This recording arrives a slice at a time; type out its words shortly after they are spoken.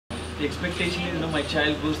the expectation is, my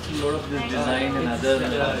child goes through a lot of this design and other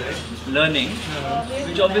learning,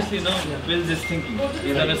 which obviously, builds his thinking.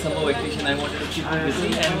 He's on a summer vacation. I wanted to keep him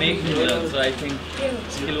busy and make him learn. So I think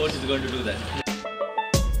Skillovate is going to do that.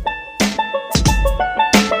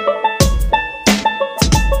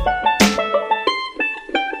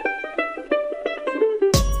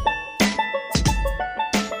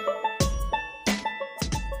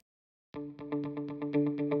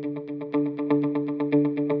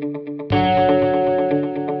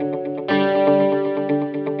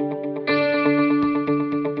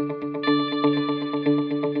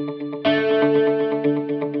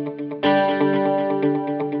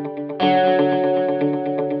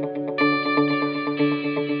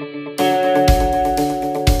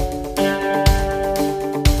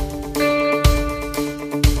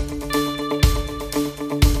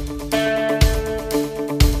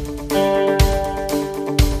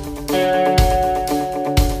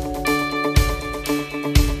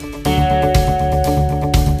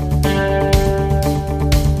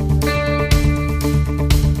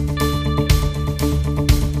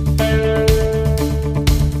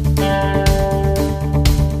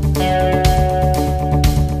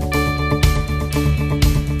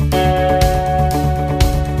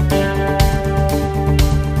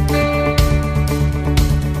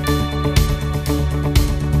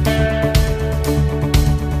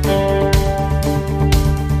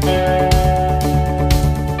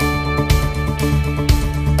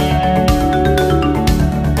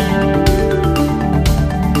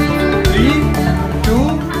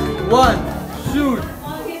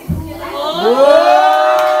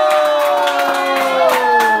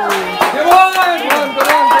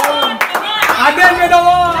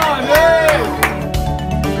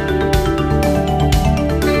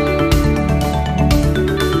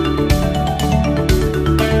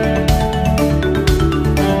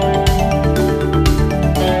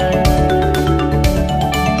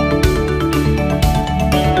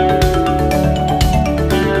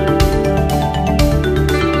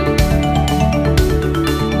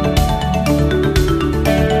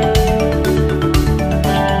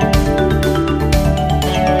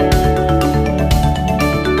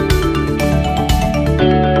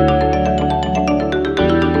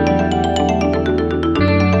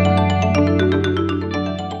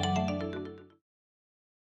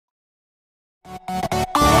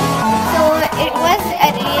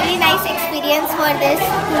 For this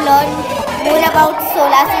to learn more about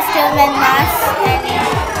solar system and mass and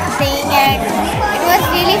thing, and it was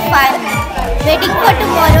really fun. Waiting for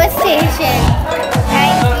tomorrow's station.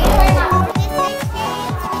 Thank you. This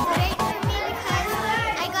experience was great for me because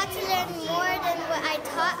I got to learn more than what I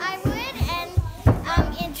thought I would, and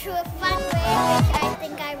in through a fun way, which I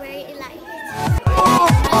think I really liked.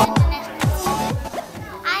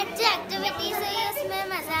 आज जो activities हुई उसमें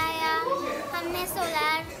मजा आया. हमने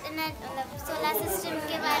solar system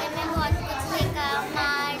के बारे में बहुत कुछ सीखा,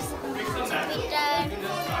 मार्स, जुपिटर,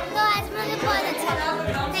 तो आज मुझे बहुत अच्छा लगा.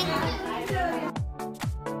 Thank you.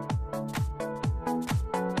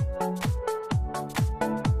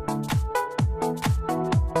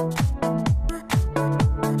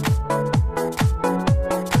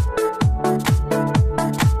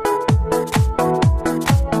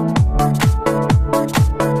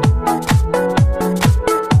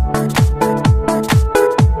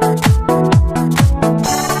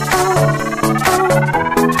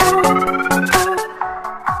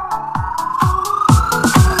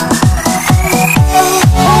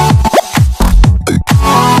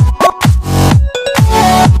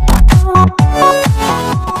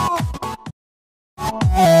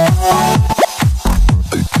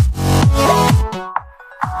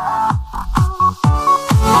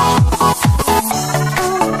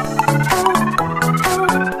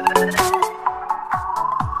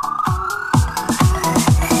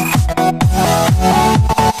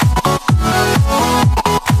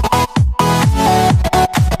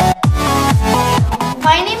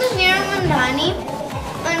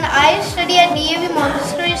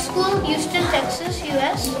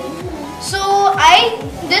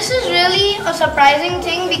 This is really a surprising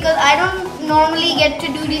thing because I don't normally get to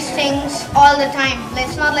do these things all the time.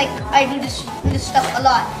 It's not like I do this stuff a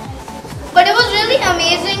lot. But it was really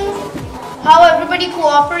amazing how everybody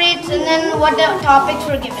cooperates and then what the topics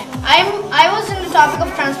were given. I was in the topic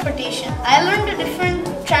of transportation. I learned the different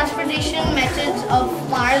transportation methods of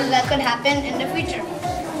Mars that could happen in the future.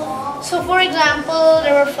 So for example,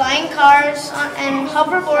 there were flying cars and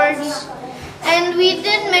hoverboards. And we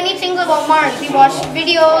did many things about Mars. We watched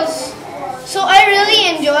videos. So I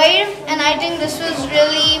really enjoyed, and I think this was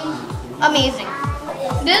really amazing.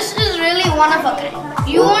 This is really one of a kind.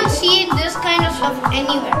 You won't see stuff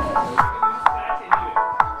anywhere.